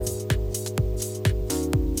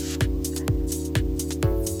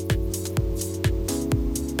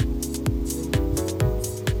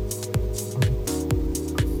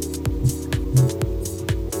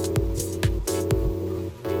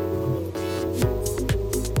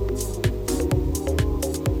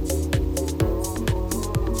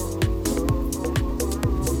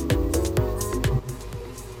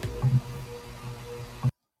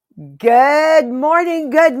Good morning,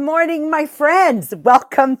 my friends.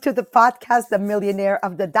 Welcome to the podcast, The Millionaire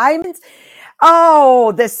of the Diamonds.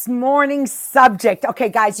 Oh, this morning's subject. Okay,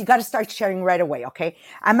 guys, you got to start sharing right away, okay?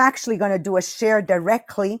 I'm actually going to do a share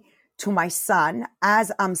directly to my son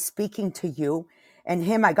as I'm speaking to you. And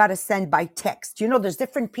him, I got to send by text. You know, there's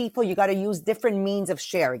different people. You got to use different means of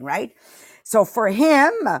sharing, right? So for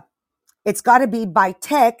him, it's got to be by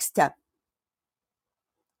text.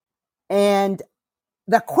 And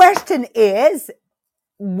the question is,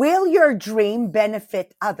 will your dream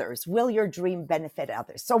benefit others? Will your dream benefit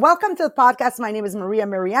others? So welcome to the podcast. My name is Maria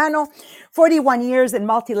Mariano, 41 years in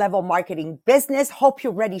multi-level marketing business. Hope you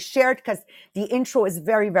already shared because the intro is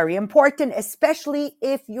very, very important, especially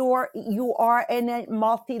if you are in a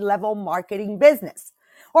multi-level marketing business.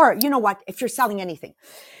 Or you know what, if you're selling anything.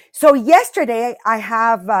 So yesterday I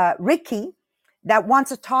have Ricky that wants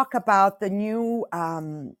to talk about the new,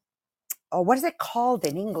 what is it called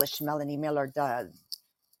in English, Melanie Miller? The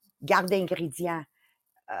garde ingrédients,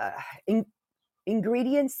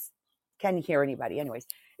 ingredients. Can't hear anybody. Anyways,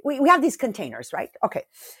 we have these containers, right? Okay.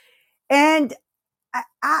 And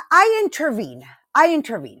I intervene.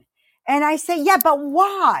 And I say, yeah, but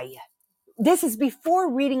why? This is before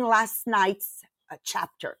reading last night's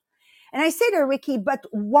chapter. And I say to Ricky, but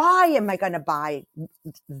why am I going to buy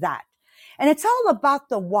that? And it's all about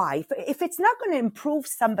the why. If it's not going to improve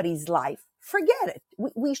somebody's life, forget it.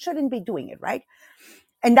 We shouldn't be doing it, right?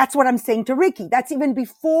 And that's what I'm saying to Ricky. That's even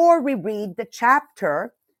before we read the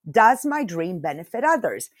chapter, Does My Dream Benefit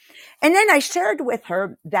Others? And then I shared with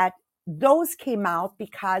her that those came out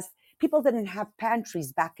because people didn't have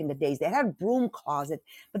pantries back in the days. They had a broom closet,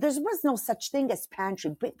 but there was no such thing as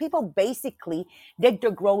pantry. People basically did their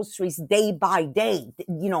groceries day by day.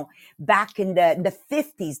 You know, back in the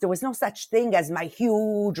 50s, there was no such thing as my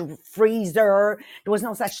huge freezer. There was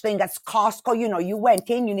no such thing as Costco. You know, you went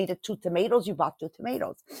in, you needed 2 tomatoes, you bought 2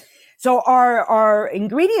 tomatoes. So our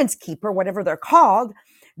ingredients keeper, whatever they're called,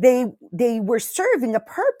 they were serving a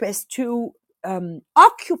purpose to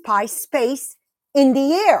occupy space in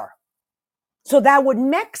the air. So that would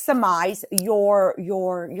maximize your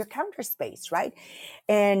counter space, right?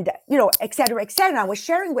 And, you know, et cetera, et cetera. I was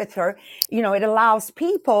sharing with her, you know, it allows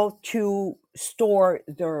people to store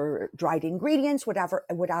their dried ingredients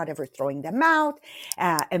without ever throwing them out,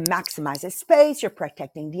 and maximizes space. You're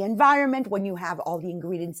protecting the environment. When you have all the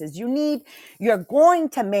ingredients as you need, you're going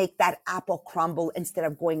to make that apple crumble instead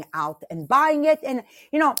of going out and buying it. And,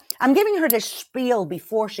 you know, I'm giving her the spiel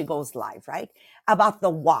before she goes live, right? About the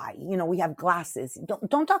why. You know, we have glasses.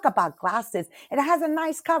 Don't talk about glasses. It has a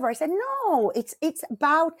nice cover. I said, no, it's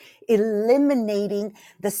about eliminating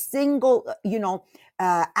the single,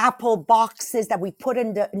 Apple boxes that we put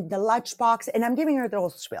in the lunchbox. And I'm giving her the whole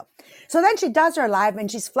spiel. So then she does her live and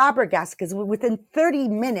she's flabbergasted because within 30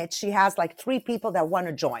 minutes, she has like 3 people that want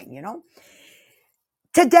to join, you know.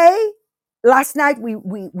 Today, last night, we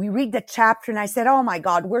read the chapter and I said, oh my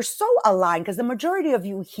God, we're so aligned because the majority of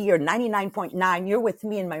you here, 99.9, you're with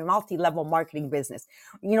me in my multi-level marketing business.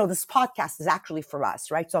 You know, this podcast is actually for us,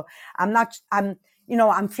 right? So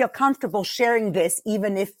I feel comfortable sharing this,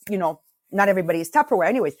 even if, you know, not everybody is Tupperware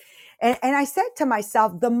anyways. And I said to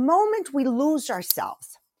myself, the moment we lose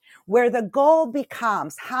ourselves, where the goal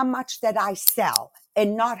becomes how much that I sell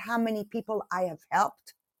and not how many people I have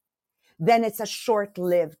helped, then it's a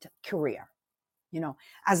short-lived career. You know,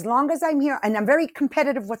 as long as I'm here, and I'm very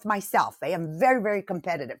competitive with myself. I am very, very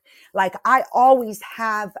competitive. Like I always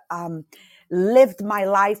have lived my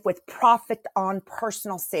life with profit on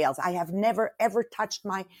personal sales. I have never, ever touched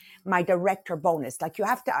my director bonus. Like you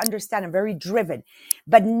have to understand, I'm very driven.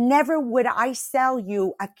 But never would I sell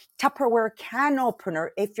you a Tupperware can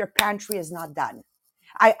opener if your pantry is not done.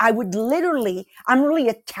 I would literally, I'm really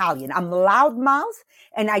Italian. I'm loudmouth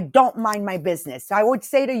and I don't mind my business. So I would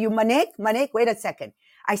say to you, Monique, wait a second.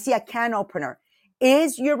 I see a can opener.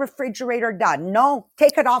 Is your refrigerator done? No,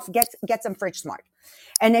 take it off, get some Fridge Smart.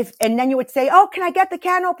 And then you would say, oh, can I get the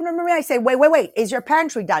can opener, Maria? I say, wait. Is your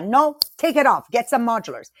pantry done? No, take it off, get some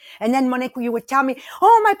modulars. And then Monique, you would tell me,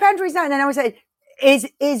 oh, my pantry's done. And I would say,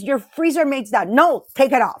 is your freezer mates done? No,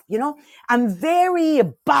 take it off. You know, I'm very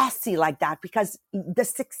bossy like that because the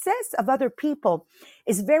success of other people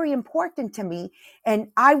is very important to me.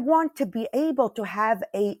 And I want to be able to have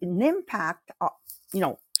an impact,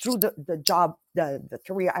 through the job, the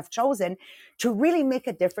career I've chosen to really make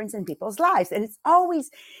a difference in people's lives. And it's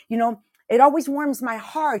always, it always warms my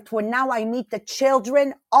heart when now I meet the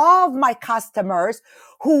children of my customers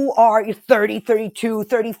who are 30, 32,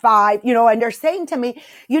 35, and they're saying to me,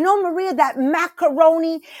 Maria, that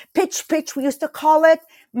macaroni pitch, we used to call it,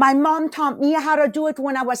 My mom taught me how to do it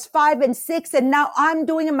when I was 5 and 6, and now I'm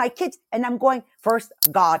doing it, my kids. And I'm going, first,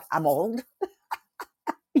 God, I'm old.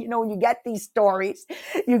 When you get these stories,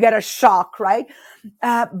 you get a shock, right?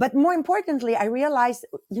 But more importantly, I realized,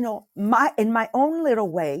 in my own little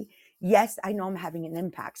way, yes, I know I'm having an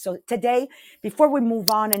impact. So today, before we move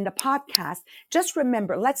on in the podcast, just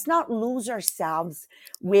remember, let's not lose ourselves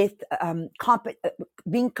with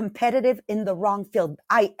being competitive in the wrong field.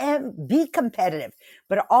 Be competitive,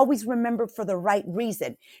 but always remember for the right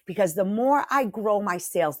reason, because the more I grow my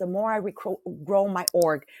sales, the more I grow my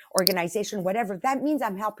organization, whatever, that means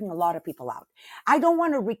I'm helping a lot of people out. I don't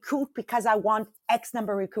want to recruit because I want X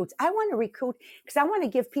number of recruits. I want to recruit because I want to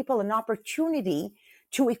give people an opportunity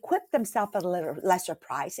to equip themselves at a lesser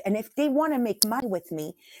price. And if they want to make money with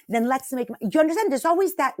me, then let's make money. You understand? There's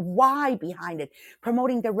always that why behind it.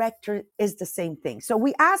 Promoting director is the same thing. So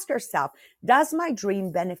we ask ourselves, does my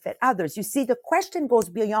dream benefit others? You see, the question goes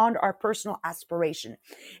beyond our personal aspiration.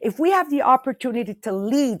 If we have the opportunity to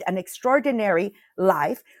lead an extraordinary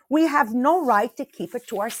life, we have no right to keep it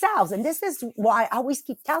to ourselves. And this is why I always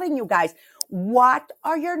keep telling you guys, what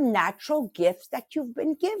are your natural gifts that you've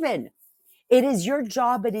been given? It is your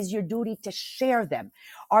job, it is your duty to share them.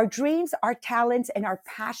 Our dreams, our talents, and our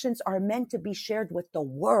passions are meant to be shared with the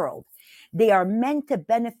world. They are meant to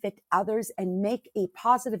benefit others and make a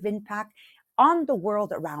positive impact on the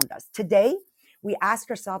world around us. Today, we ask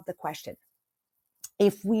ourselves the question,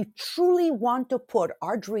 if we truly want to put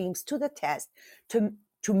our dreams to the test,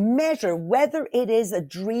 to measure whether it is a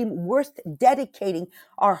dream worth dedicating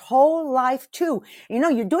our whole life to.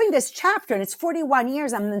 You're doing this chapter and it's 41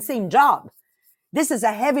 years, I'm in the same job. This is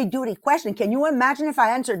a heavy duty question. Can you imagine if I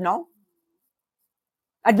answered no?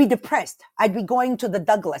 I'd be depressed. I'd be going to the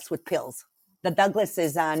Douglas with pills. The Douglas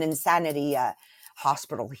is an insanity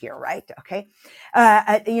hospital here, right? Okay.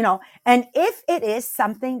 And if it is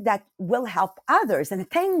something that will help others, and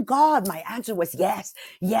thank God my answer was yes,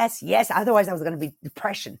 yes, yes. Otherwise I was going to be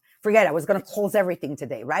depression. Forget it. I was going to close everything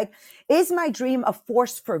today, right? Is my dream a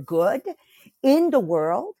force for good in the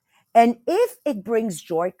world? And if it brings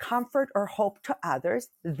joy, comfort, or hope to others,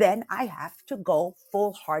 then I have to go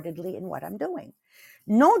full-heartedly in what I'm doing.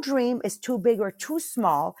 No dream is too big or too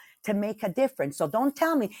small to make a difference. So don't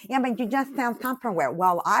tell me, yeah, but you just sound Tupperware.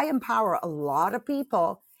 Well, I empower a lot of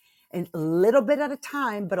people, and a little bit at a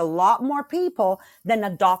time, but a lot more people than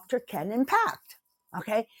a doctor can impact.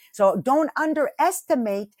 Okay. So don't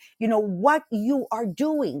underestimate, what you are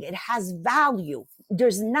doing. It has value.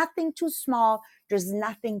 There's nothing too small. There's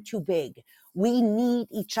nothing too big. We need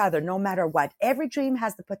each other no matter what. Every dream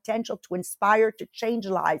has the potential to inspire, to change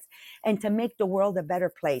lives, and to make the world a better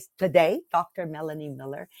place. Today, Dr. Melanie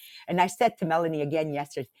Miller, and I said to Melanie again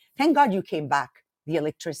yesterday, thank God you came back, the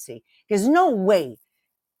electricity. There's no way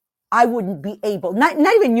I wouldn't be able, not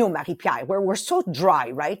even you, Marie-Pierre, where we're so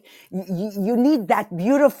dry, right? You need that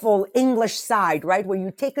beautiful English side, right? Where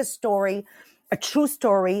you take a story, a true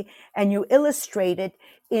story, and you illustrate it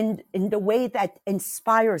in the way that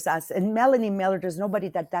inspires us. And Melanie Miller, there's nobody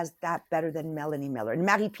that does that better than Melanie Miller. And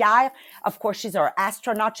Marie-Pierre, of course, she's our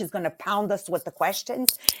astronaut. She's going to pound us with the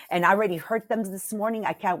questions. And I already heard them this morning.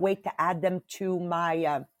 I can't wait to add them to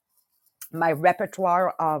my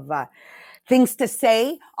repertoire of things to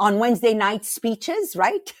say on Wednesday night speeches,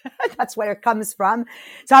 right? That's where it comes from.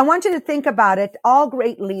 So I want you to think about it. All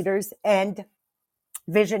great leaders and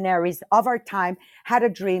visionaries of our time had a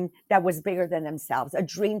dream that was bigger than themselves, a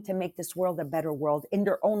dream to make this world a better world in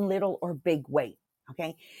their own little or big way.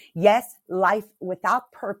 Okay. Yes, life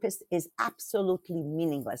without purpose is absolutely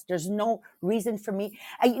meaningless. There's no reason for me.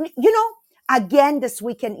 Again, this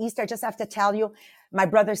weekend, Easter, I just have to tell you, my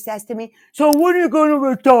brother says to me, so when are you going to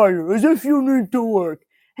retire? As if you need to work.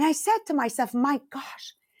 And I said to myself, my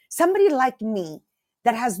gosh, somebody like me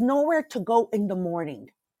that has nowhere to go in the morning.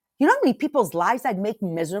 You know how many people's lives I'd make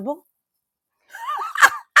miserable?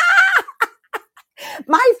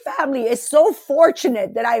 My family is so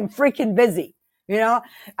fortunate that I am freaking busy.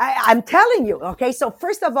 I'm telling you. Okay. So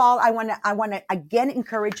first of all, I want to again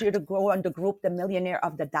encourage you to go on the group, The Millionaire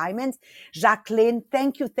of the Diamonds. Jacqueline,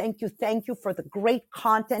 thank you for the great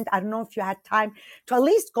content. I don't know if you had time to at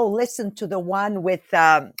least go listen to the one with,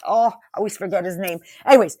 I always forget his name.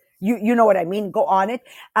 Anyways, you know what I mean? Go on it.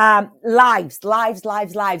 Lives.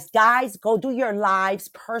 Guys, go do your lives,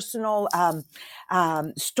 personal,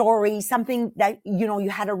 story, something that, you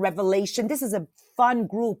had a revelation. This is a fun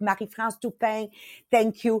group. Marie-France Toupin,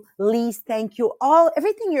 thank you. Lise, thank you.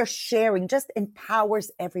 Everything you're sharing just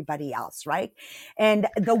empowers everybody else, right? And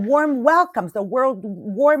the warm welcomes on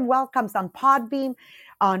Podbeam,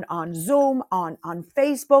 on Zoom, on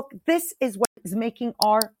Facebook. This is what is making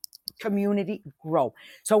our community grow.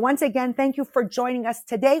 So once again, thank you for joining us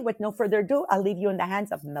today. With no further ado, I'll leave you in the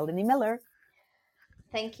hands of Melanie Miller.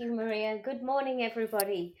 Thank you, Maria. Good morning,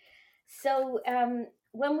 everybody. So,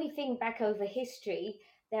 when we think back over history,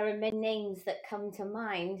 there are many names that come to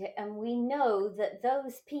mind, and we know that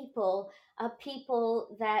those people are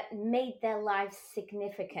people that made their lives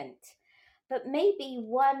significant. But maybe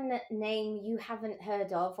one name you haven't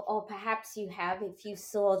heard of, or perhaps you have if you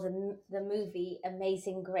saw the movie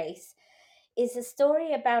Amazing Grace, is a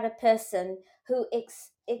story about a person who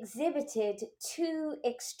exhibited two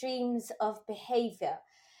extremes of behavior.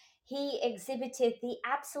 He exhibited the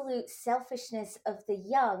absolute selfishness of the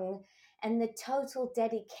young and the total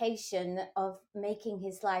dedication of making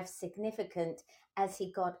his life significant as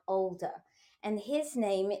he got older. And his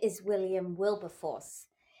name is William Wilberforce.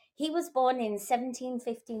 He was born in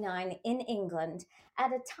 1759 in England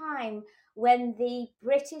at a time when the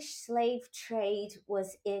British slave trade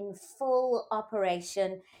was in full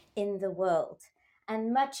operation in the world,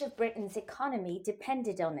 and much of Britain's economy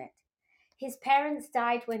depended on it. His parents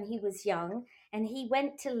died when he was young, and he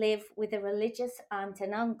went to live with a religious aunt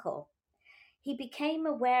and uncle. He became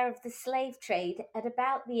aware of the slave trade at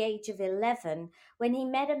about the age of 11 when he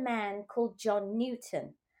met a man called John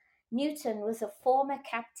Newton. Newton was a former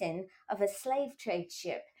captain of a slave trade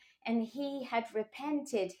ship, and he had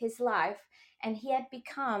repented his life and he had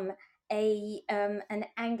become an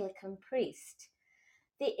Anglican priest.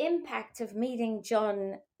 The impact of meeting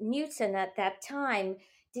John Newton at that time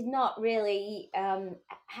did not really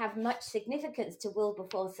have much significance to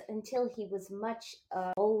Wilberforce until he was much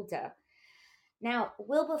older. Now,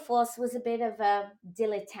 Wilberforce was a bit of a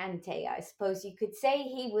dilettante, I suppose you could say.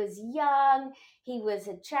 He was young, he was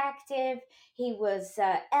attractive, he was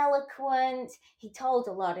eloquent, he told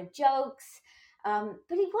a lot of jokes, but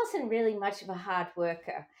he wasn't really much of a hard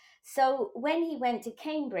worker. So when he went to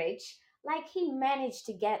Cambridge, like he managed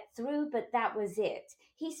to get through, but that was it.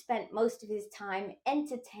 He spent most of his time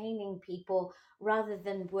entertaining people rather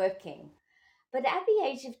than working. But at the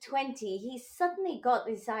age of 20, he suddenly got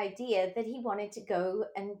this idea that he wanted to go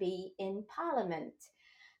and be in Parliament.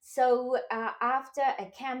 So, after a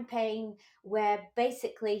campaign where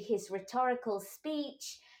basically his rhetorical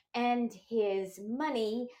speech and his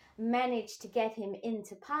money managed to get him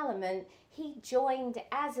into Parliament, he joined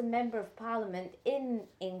as a member of Parliament in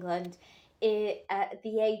England at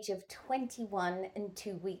the age of 21 and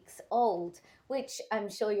 2 weeks old, which I'm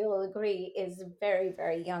sure you'll agree is very,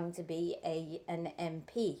 very young to be an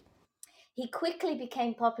MP. He quickly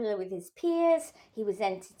became popular with his peers. He was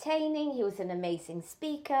entertaining. He was an amazing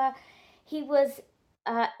speaker. He was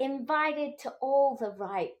invited to all the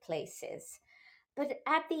right places. But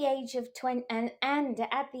at the age of 20 and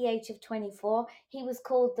at the age of 24, he was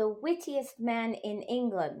called the wittiest man in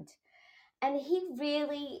England. And he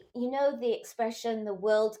really, the expression, the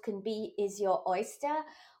world can be is your oyster.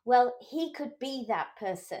 Well, he could be that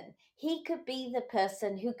person. He could be the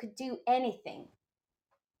person who could do anything,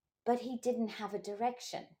 but he didn't have a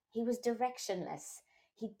direction. He was directionless.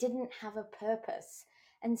 He didn't have a purpose.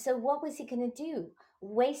 And so, what was he going to do?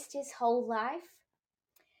 Waste his whole life?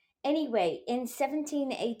 Anyway, in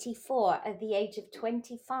 1784, at the age of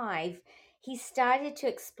 25, he started to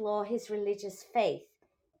explore his religious faith.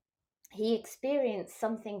 He experienced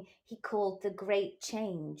something he called the Great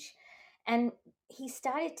Change. And he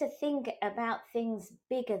started to think about things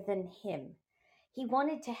bigger than him. He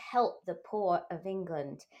wanted to help the poor of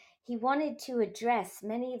England. He wanted to address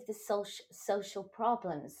many of the social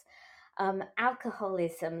problems,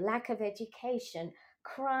 alcoholism, lack of education,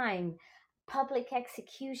 crime, public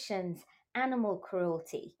executions, animal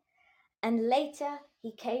cruelty. And later,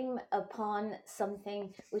 he came upon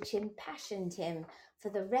something which impassioned him for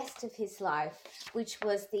the rest of his life, which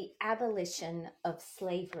was the abolition of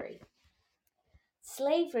slavery.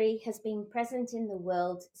 Slavery has been present in the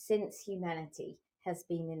world since humanity has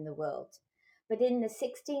been in the world. But in the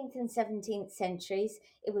 16th and 17th centuries,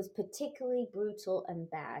 it was particularly brutal and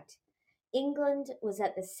bad. England was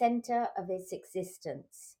at the center of its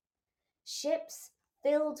existence. Ships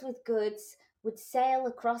filled with goods would sail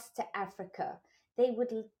across to Africa. They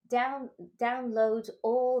would download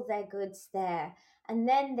all their goods there, and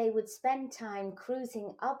then they would spend time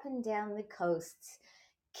cruising up and down the coasts,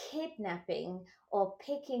 kidnapping or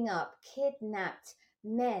picking up kidnapped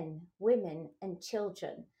men, women, and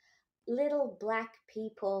children. Little black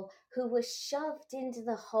people who were shoved into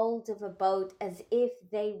the hold of a boat as if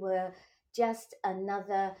they were just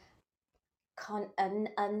another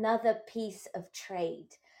piece of trade.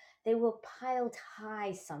 They were piled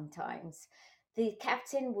high sometimes. The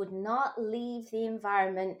captain would not leave the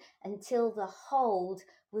environment until the hold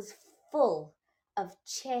was full of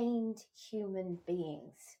chained human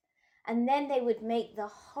beings. And then they would make the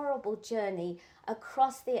horrible journey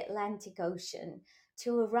across the Atlantic Ocean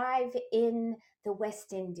to arrive in the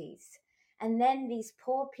West Indies. And then these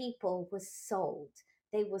poor people were sold.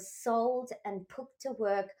 They were sold and put to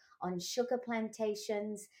work on sugar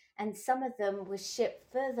plantations, and some of them were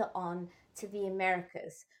shipped further on to the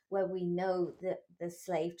Americas, where we know that the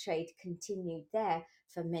slave trade continued there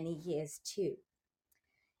for many years too.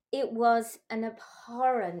 It was an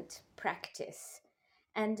abhorrent practice.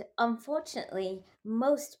 And unfortunately,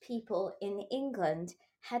 most people in England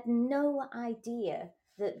had no idea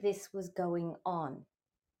that this was going on.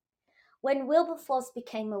 When Wilberforce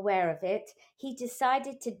became aware of it, he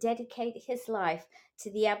decided to dedicate his life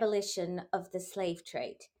to the abolition of the slave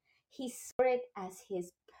trade. He saw it as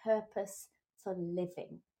his purpose for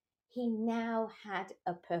living. He now had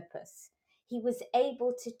a purpose. He was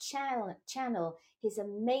able to channel his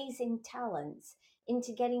amazing talents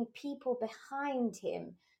into getting people behind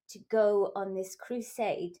him to go on this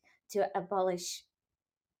crusade to abolish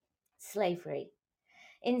slavery.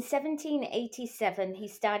 In 1787, he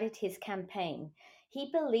started his campaign.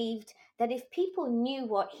 He believed that if people knew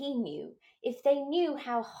what he knew, if they knew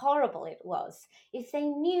how horrible it was, if they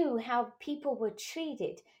knew how people were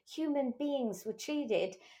treated, human beings were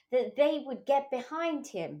treated, that they would get behind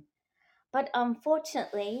him. But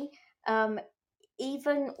unfortunately,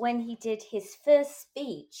 even when he did his first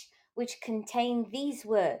speech, which contained these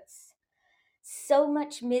words, "So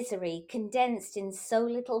much misery condensed in so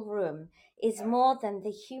little room is more than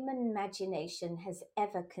the human imagination has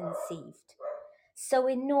ever conceived. So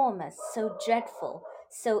enormous, so dreadful,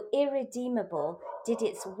 so irredeemable did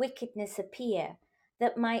its wickedness appear,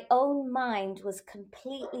 that my own mind was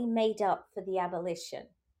completely made up for the abolition.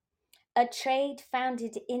 A trade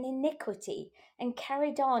founded in iniquity and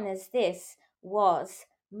carried on as this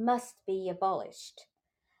must be abolished.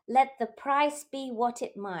 Let the price be what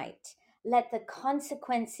it might, let the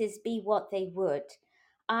consequences be what they would.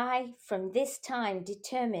 I from this time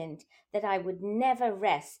determined that I would never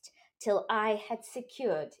rest till I had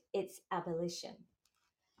secured its abolition."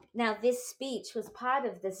 Now, this speech was part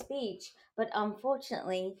of the speech, but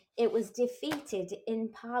unfortunately, it was defeated in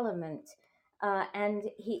Parliament, and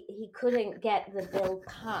he couldn't get the bill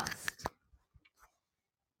passed.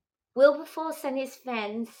 Wilberforce and his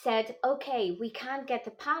friends said, okay, we can't get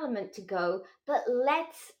the Parliament to go, but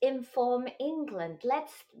let's inform England.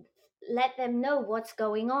 Let's let them know what's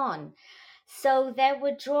going on. So there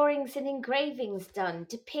were drawings and engravings done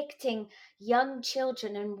depicting young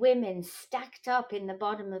children and women stacked up in the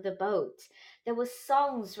bottom of the boat. There were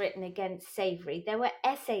songs written against slavery. There were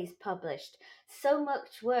essays published. So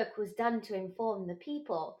much work was done to inform the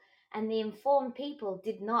people, and the informed people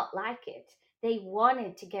did not like it. They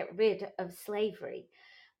wanted to get rid of slavery.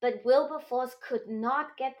 But Wilberforce could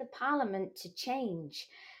not get the Parliament to change,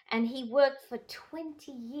 and he worked for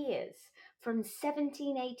 20 years. From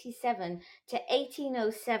 1787 to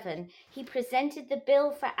 1807, he presented the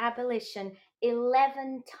bill for abolition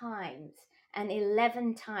 11 times, and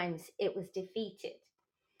 11 times it was defeated.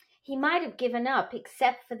 He might have given up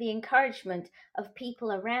except for the encouragement of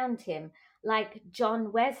people around him, like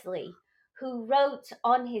John Wesley, who wrote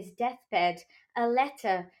on his deathbed a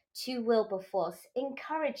letter to Wilberforce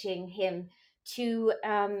encouraging him to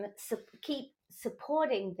keep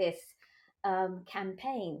supporting this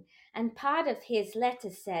campaign. And part of his letter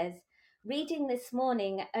says, "Reading this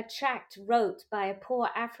morning a tract wrote by a poor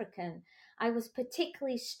African, I was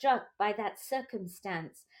particularly struck by that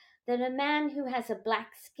circumstance that a man who has a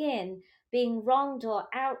black skin, being wronged or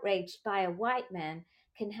outraged by a white man,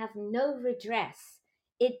 can have no redress,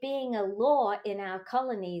 it being a law in our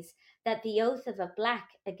colonies that the oath of a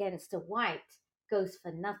black against a white goes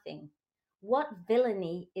for nothing. What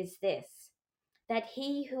villainy is this? That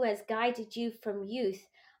he who has guided you from youth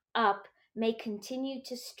up may continue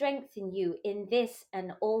to strengthen you in this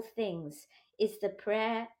and all things is the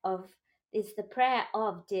prayer of,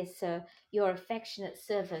 dear sir, your affectionate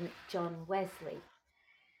servant, John Wesley."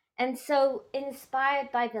 And so,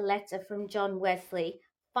 inspired by the letter from John Wesley,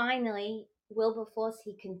 finally, Wilberforce,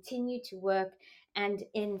 he continued to work, and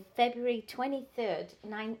in February 23rd,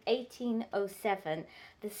 1807,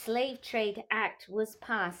 the Slave Trade Act was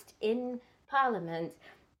passed in Parliament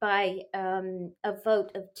by a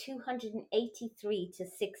vote of 283 to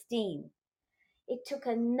 16. It took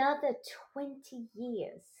another 20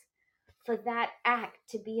 years for that act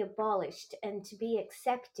to be abolished and to be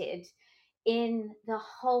accepted in the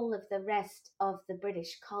whole of the rest of the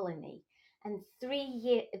British colony. And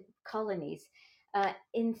 3 colonies.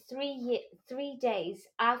 In 3 days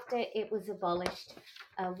after it was abolished,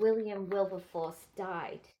 William Wilberforce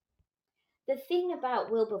died. The thing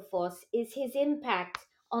about Wilberforce is his impact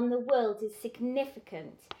on the world is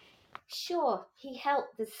significant. Sure, he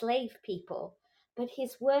helped the slave people, but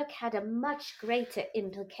his work had a much greater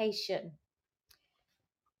implication.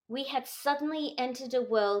 We had suddenly entered a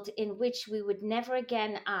world in which we would never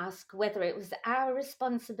again ask whether it was our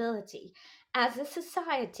responsibility as a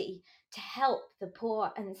society to help the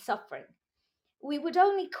poor and suffering. We would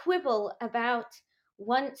only quibble about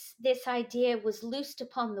once this idea was loosed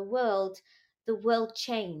upon the world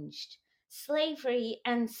changed. Slavery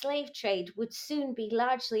and slave trade would soon be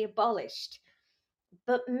largely abolished,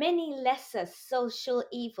 but many lesser social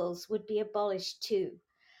evils would be abolished too.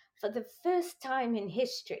 For the first time in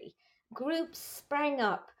history, groups sprang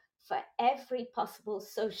up for every possible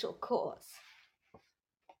social cause.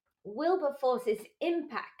 Wilberforce's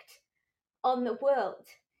impact on the world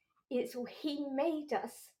is he made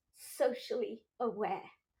us socially aware.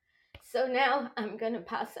 So now I'm going to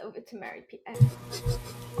pass over to Mary Pierre.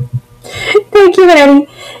 Thank you, Melanie.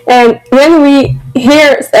 And when we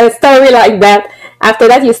hear a story like that, after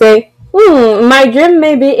that you say, my dream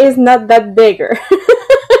maybe is not that bigger.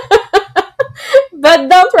 But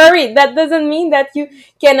don't worry, that doesn't mean that you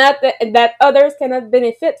cannot, that others cannot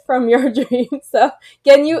benefit from your dream. So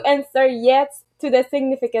can you answer yes to the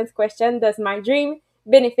significance question, does my dream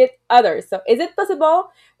benefit others? So is it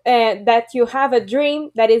possible that you have a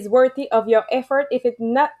dream that is worthy of your effort if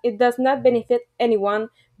it does not benefit anyone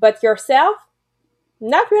but yourself?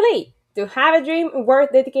 Not really. To have a dream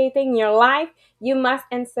worth dedicating your life, you must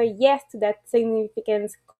answer yes to that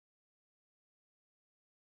significance.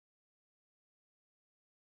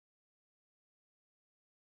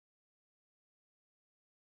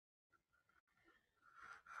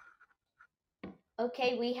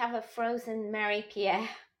 Okay, we have a frozen Mary Pierre.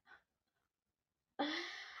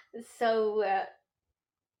 So,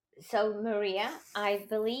 Maria, I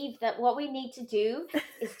believe that what we need to do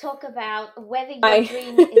is talk about whether your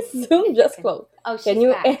dream is Zoom just closed. Oh, Can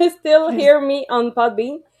you back. still hear me on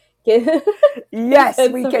Podbean? Yes,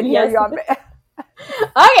 we can hear you.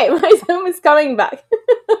 Okay, my Zoom is coming back.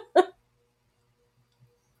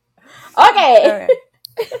 Okay.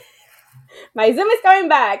 My Zoom is coming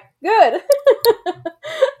back. Good.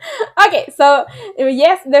 Okay, so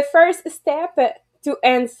yes, the first step to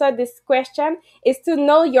answer this question is to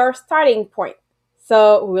know your starting point.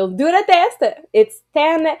 So we'll do the test. It's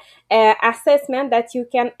 10 assessments that you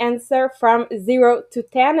can answer from 0 to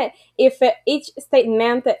 10 if each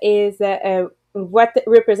statement is what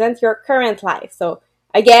represents your current life. So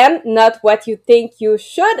again, not what you think you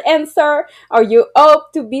should answer or you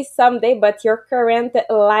hope to be someday, but your current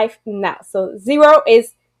life now. So 0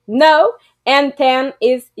 is no and 10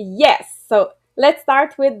 is yes. So let's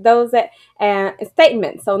start with those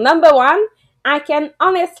statements. So number 1, I can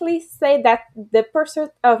honestly say that the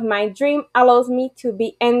pursuit of my dream allows me to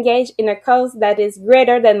be engaged in a cause that is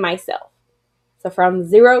greater than myself. So from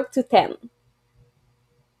 0 to 10.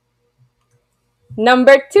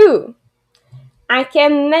 Number 2, I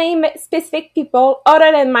can name specific people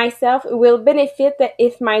other than myself who will benefit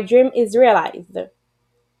if my dream is realized.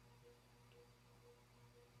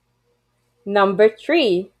 Number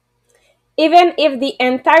 3, even if the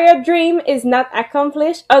entire dream is not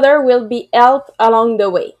accomplished, others will be helped along the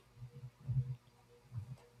way.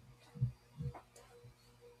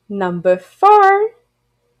 Number 4,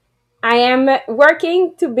 I am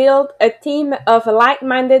working to build a team of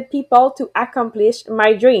like-minded people to accomplish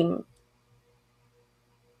my dream.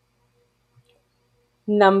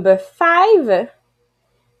 Number 5,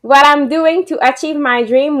 what I'm doing to achieve my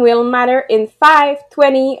dream will matter in 5,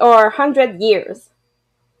 20, or 100 years.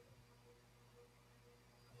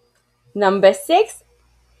 Number 6,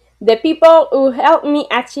 the people who help me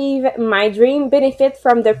achieve my dream benefit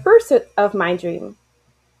from the pursuit of my dream.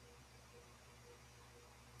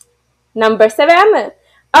 Number 7,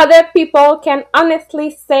 other people can honestly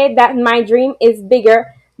say that my dream is bigger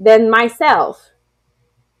than myself.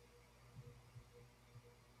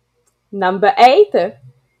 Number 8,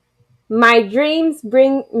 my dreams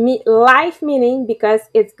bring me life meaning because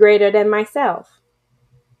it's greater than myself.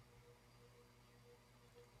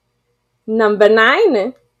 Number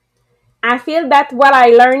 9, I feel that what I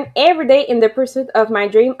learn every day in the pursuit of my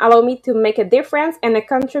dream allow me to make a difference and a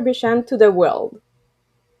contribution to the world.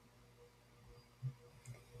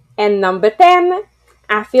 And number 10,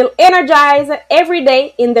 I feel energized every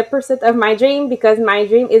day in the pursuit of my dream because my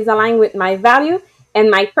dream is aligned with my value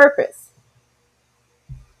and my purpose.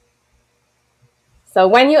 So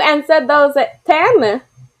when you answer those 10,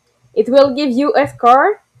 it will give you a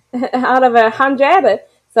score out of 100.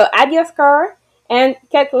 So add your score and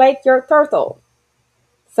calculate your total.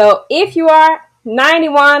 So if you are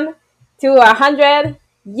 91, to 100,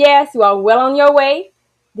 yes, you are well on your way.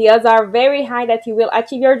 The odds are very high that you will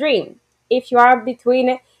achieve your dream. If you are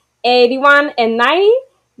between 81 and 90,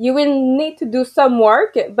 you will need to do some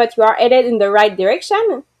work, but you are headed in the right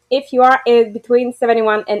direction. If you are between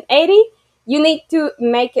 71 and 80, you need to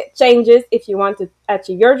make changes if you want to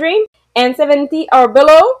achieve your dream. And 70 or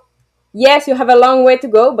below, yes, you have a long way to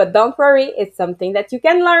go, but don't worry, it's something that you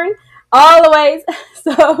can learn always.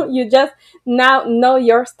 So you just now know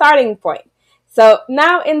your starting point. So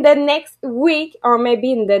now in the next week, or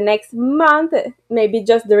maybe in the next month, maybe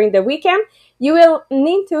just during the weekend, you will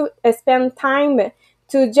need to spend time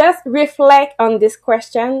to just reflect on this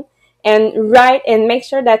question and write and make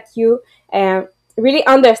sure that you really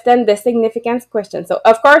understand the significance question. So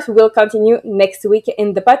of course, we'll continue next week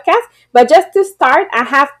in the podcast, but just to start, I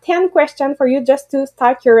have 10 questions for you just to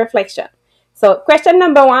start your reflection. So question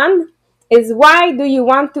number 1 is, why do you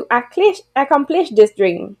want to accomplish this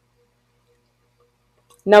dream?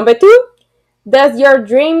 Number 2, does your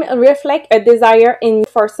dream reflect a desire in you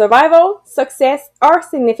for survival, success, or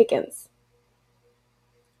significance?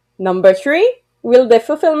 Number 3, will the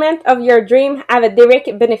fulfillment of your dream have a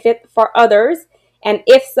direct benefit for others? And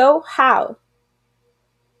if so, how?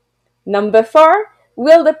 Number 4,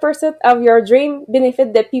 will the pursuit of your dream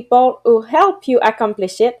benefit the people who help you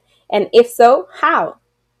accomplish it? And if so, how?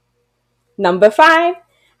 Number 5,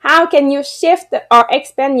 how can you shift or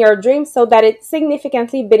expand your dream so that it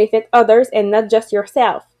significantly benefits others and not just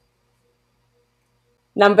yourself?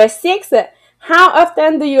 Number 6, how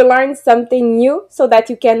often do you learn something new so that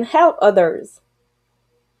you can help others?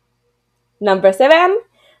 Number 7,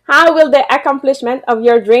 how will the accomplishment of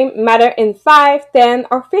your dream matter in 5, 10,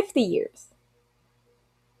 or 50 years?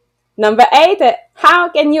 Number 8, how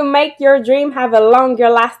can you make your dream have a longer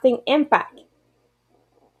lasting impact?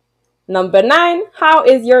 Number 9, how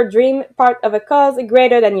is your dream part of a cause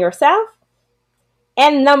greater than yourself?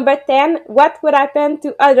 And number 10, what would happen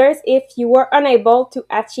to others if you were unable to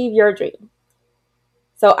achieve your dream?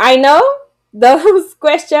 So I know those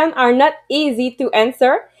questions are not easy to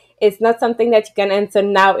answer. It's not something that you can answer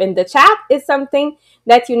now in the chat. It's something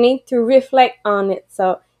that you need to reflect on it.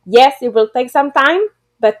 So yes, it will take some time,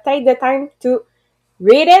 but take the time to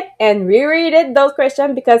read it and reread it, those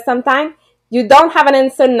questions, because sometimes you don't have an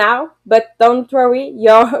answer now, but don't worry,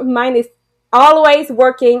 your mind is always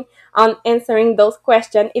working on answering those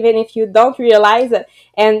questions, even if you don't realize it.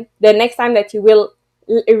 And the next time that you will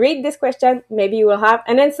read this question, maybe you will have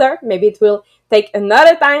an answer. Maybe it will take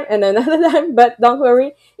another time and another time, but don't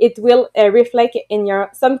worry, it will reflect in your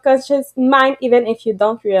subconscious mind, even if you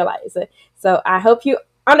don't realize it. So I hope you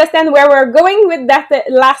understand where we're going with that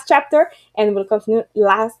last chapter, and we'll continue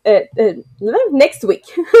next week.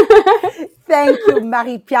 Thank you,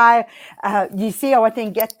 Marie-Pierre. You see how I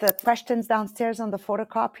can get the questions downstairs on the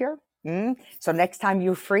photocopier? So next time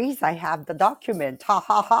you freeze, I have the document. Ha,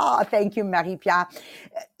 ha, ha. Thank you, Marie-Pierre.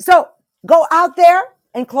 So go out there.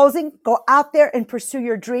 In closing, go out there and pursue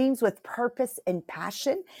your dreams with purpose and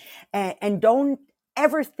passion. And don't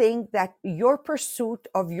ever think that your pursuit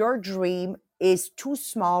of your dream is too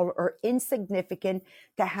small or insignificant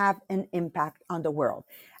to have an impact on the world.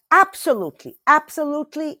 Absolutely.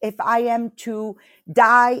 Absolutely. If I am to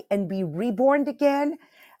die and be reborn again,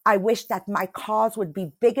 I wish that my cause would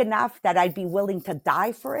be big enough that I'd be willing to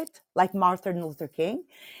die for it, like Martin Luther King.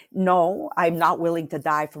 No, I'm not willing to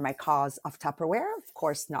die for my cause of Tupperware. Of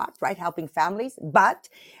course not, right? Helping families. But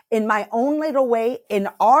in my own little way, in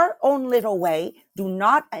our own little way, do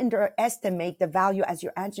not underestimate the value as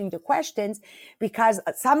you're answering the questions, because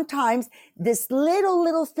sometimes this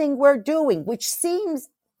little thing we're doing, which seems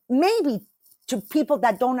maybe to people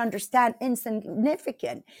that don't understand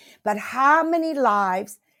insignificant, but how many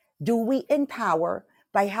lives do we empower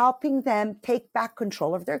by helping them take back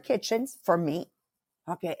control of their kitchens, for me,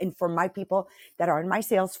 okay, and for my people that are in my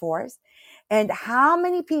sales force? And how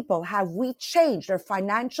many people have we changed their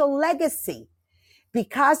financial legacy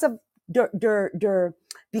because of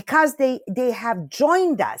because they have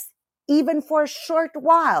joined us, even for a short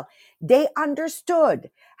while. They understood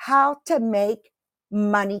how to make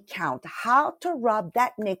money count, how to rub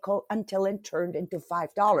that nickel until it turned into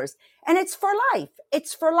 $5. And it's for life.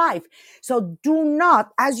 It's for life. So do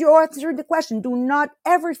not, as you answer the question, do not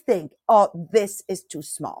ever think, oh, this is too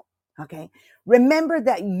small. Okay. Remember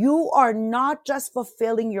that you are not just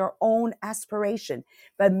fulfilling your own aspiration,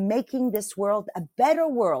 but making this world a better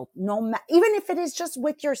world. Even if it is just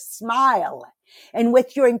with your smile and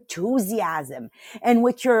with your enthusiasm and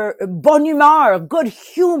with your bonne humeur, good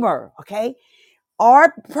humor. Okay.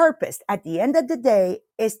 Our purpose at the end of the day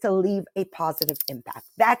is to leave a positive impact.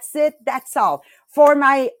 That's it. That's all. For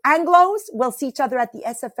my Anglos, we'll see each other at the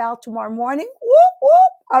SFL tomorrow morning. Whoop,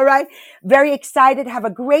 whoop. All right. Very excited. Have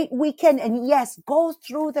a great weekend. And yes, go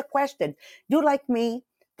through the question. Do like me,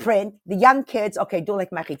 print. The young kids, okay, do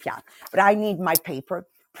like Marie-Pierre. But I need my paper.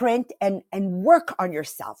 Print and work on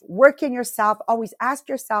yourself. Work in yourself. Always ask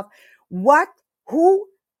yourself, what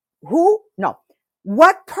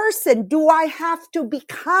person do I have to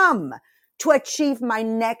become to achieve my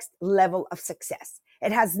next level of success?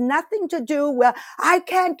 It has nothing to do with, I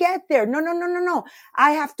can't get there. No.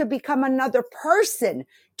 I have to become another person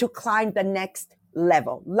to climb the next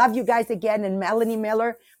level. Love you guys again. And Melanie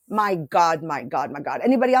Miller, my God.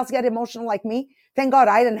 Anybody else get emotional like me? Thank God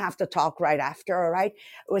I didn't have to talk right after, all right?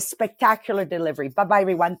 It was spectacular delivery. Bye-bye,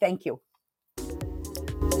 everyone. Thank you.